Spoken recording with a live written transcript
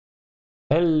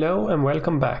Hello and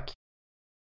welcome back.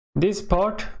 This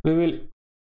part we will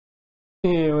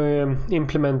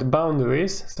implement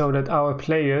boundaries so that our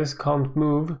players can't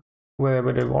move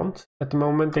wherever they want. At the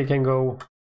moment they can go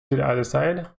to the other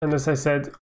side, and as I said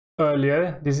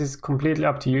earlier, this is completely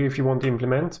up to you if you want to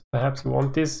implement. Perhaps you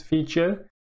want this feature.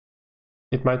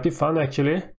 It might be fun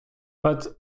actually, but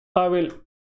I will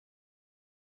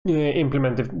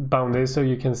implement the boundaries so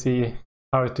you can see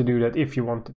how to do that if you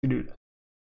wanted to do that.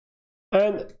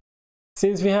 And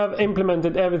since we have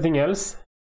implemented everything else,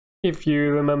 if you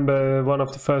remember one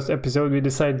of the first episodes, we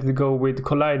decided to go with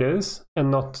colliders and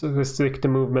not restrict the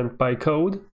movement by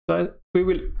code. So we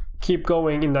will keep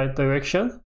going in that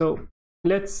direction. So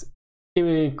let's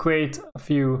create a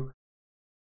few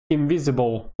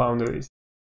invisible boundaries.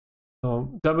 So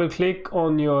double click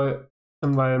on your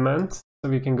environment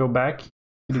so we can go back to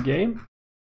the game.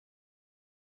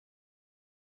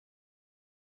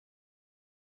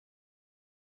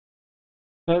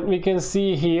 And we can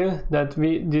see here that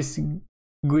this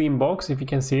green box, if you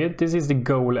can see it, this is the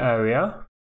goal area.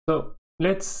 So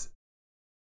let's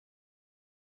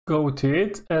go to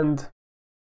it and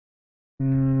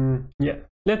yeah,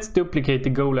 let's duplicate the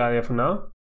goal area for now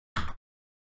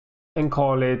and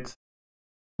call it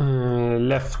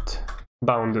left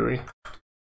boundary.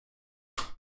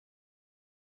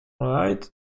 All right,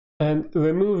 and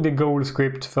remove the goal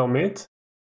script from it.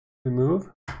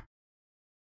 Remove.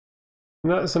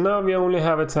 So now we only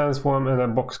have a transform and a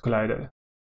box collider.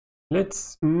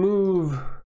 Let's move.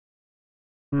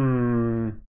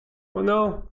 Oh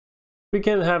no, we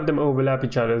can have them overlap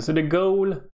each other. So the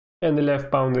goal and the left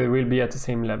boundary will be at the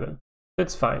same level.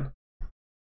 That's fine.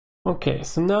 Okay,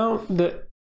 so now the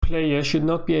player should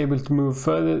not be able to move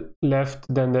further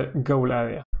left than the goal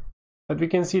area. But we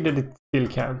can see that it still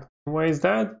can. Why is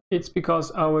that? It's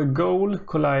because our goal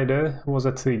collider was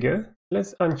a trigger.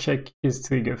 Let's uncheck his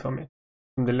trigger from it.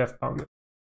 From the left boundary.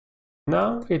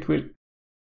 Now it will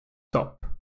stop.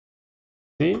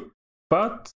 See?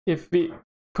 But if we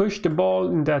push the ball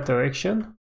in that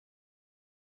direction,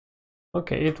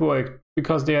 okay, it worked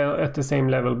because they are at the same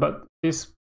level, but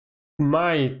this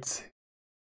might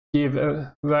give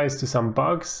rise to some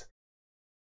bugs.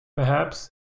 Perhaps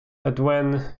that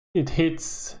when it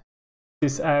hits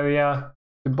this area,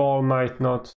 the ball might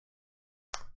not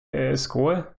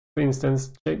score. For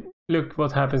instance, look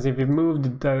what happens if we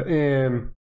move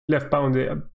the left boundary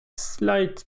a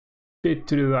slight bit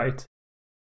to the right.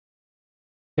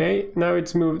 Okay, now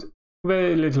it's moved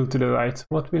very little to the right.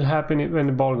 What will happen when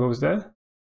the ball goes there?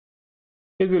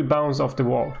 It will bounce off the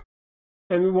wall.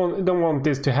 And we don't want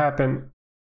this to happen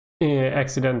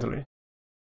accidentally.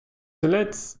 So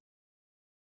let's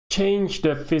change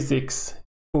the physics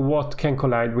for what can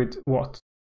collide with what.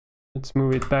 Let's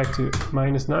move it back to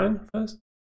 -9 first.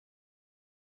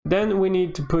 Then we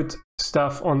need to put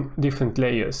stuff on different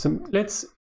layers. So let's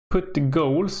put the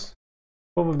goals,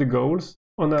 both of the goals,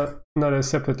 on another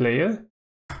separate layer.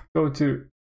 Go to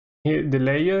here, the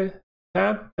layer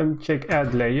tab, and check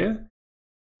add layer.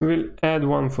 We'll add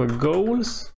one for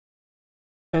goals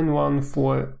and one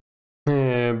for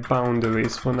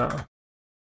boundaries for now.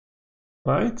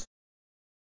 Right?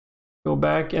 Go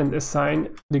back and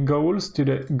assign the goals to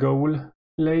the goal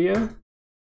layer.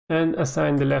 And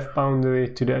assign the left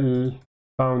boundary to the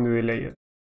boundary layer.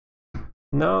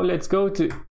 Now let's go to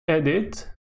edit,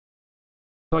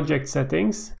 project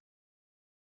settings,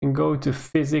 and go to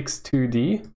physics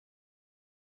 2D.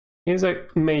 Here's a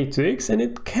matrix, and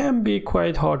it can be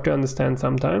quite hard to understand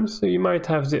sometimes, so you might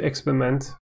have to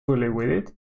experiment fully with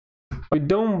it. We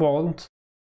don't want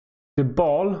the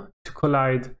ball to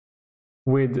collide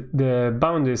with the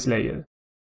boundaries layer.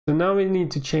 So now we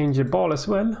need to change the ball as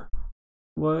well.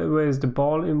 Where is the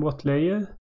ball, in what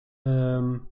layer?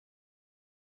 The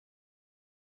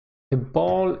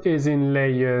ball is in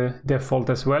layer default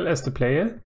as well as the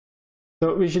player.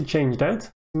 So we should change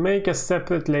that. Make a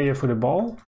separate layer for the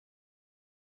ball.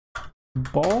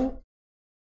 Ball.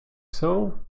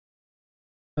 So.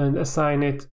 And assign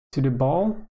it to the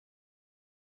ball.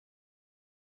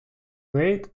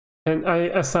 Great. And I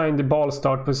assign the ball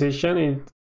start position.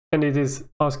 And it is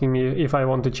asking me if I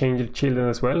want to change the children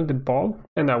as well, the ball,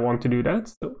 and I want to do that,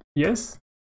 so yes.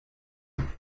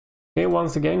 Okay,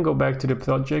 once again, go back to the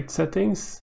project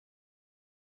settings.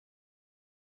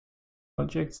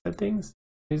 Project settings,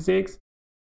 physics.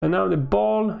 And now the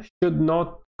ball should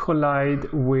not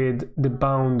collide with the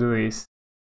boundaries.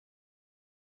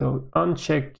 So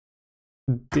uncheck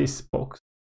this box.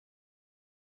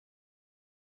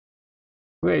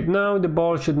 Great, now the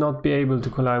ball should not be able to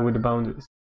collide with the boundaries.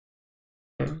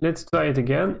 Okay, let's try it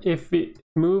again. If we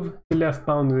move the left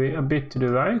boundary a bit to the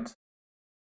right,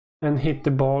 and hit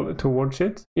the ball towards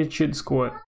it, it should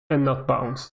score and not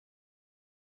bounce.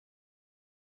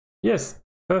 Yes,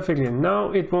 perfectly.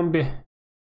 Now it won't be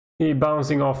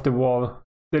bouncing off the wall,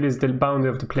 that is the boundary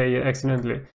of the player,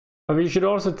 accidentally. But we should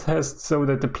also test so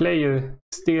that the player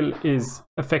still is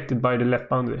affected by the left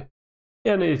boundary.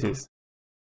 And it is.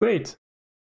 Great.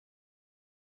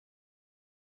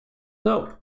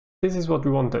 So, this is what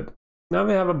we wanted. Now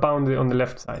we have a boundary on the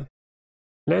left side.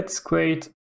 Let's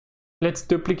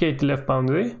duplicate the left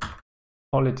boundary.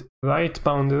 Call it right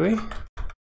boundary.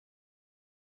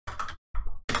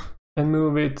 And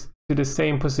move it to the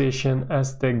same position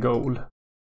as the goal.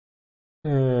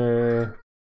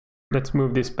 Let's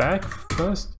move this back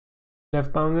first.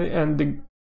 Left boundary, and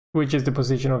which is the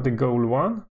position of the goal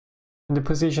 1. And the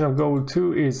position of goal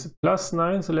 2 is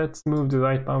 +9, so let's move the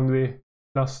right boundary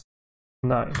 +9.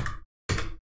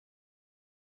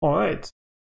 Alright,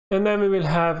 and then we will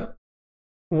have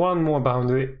one more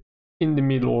boundary in the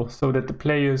middle so that the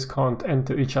players can't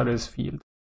enter each other's field.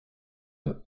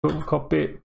 So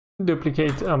copy,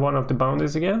 duplicate one of the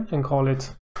boundaries again and call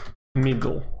it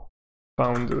middle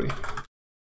boundary.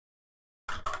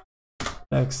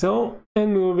 Like so,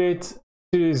 and move it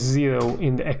to 0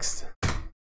 in the X.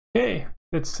 Okay,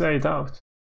 let's try it out.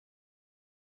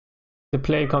 The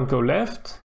player can't go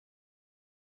left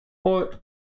or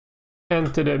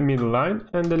enter the middle line,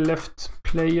 and the left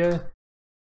player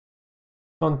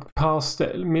can't pass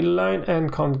the middle line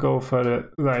and can't go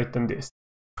further right than this.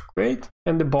 Great.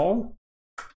 And the ball,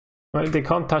 well, they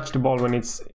can't touch the ball when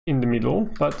it's in the middle,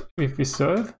 but if we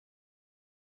serve,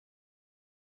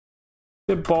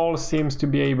 the ball seems to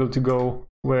be able to go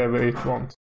wherever it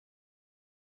wants.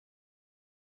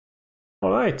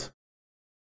 Alright,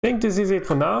 I think this is it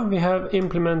for now. We have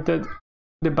implemented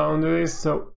the boundaries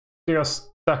so they are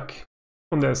stuck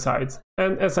on their sides.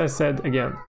 And as I said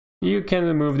again, you can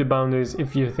remove the boundaries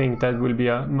if you think that will be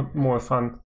more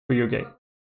fun for your game.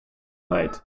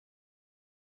 Right.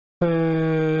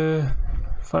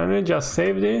 Finally, just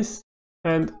save this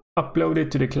and upload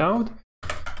it to the cloud.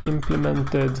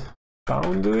 Implemented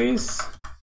boundaries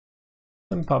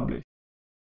and publish.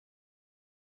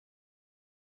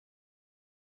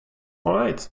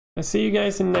 Alright, I see you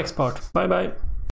guys in the next part. Bye bye.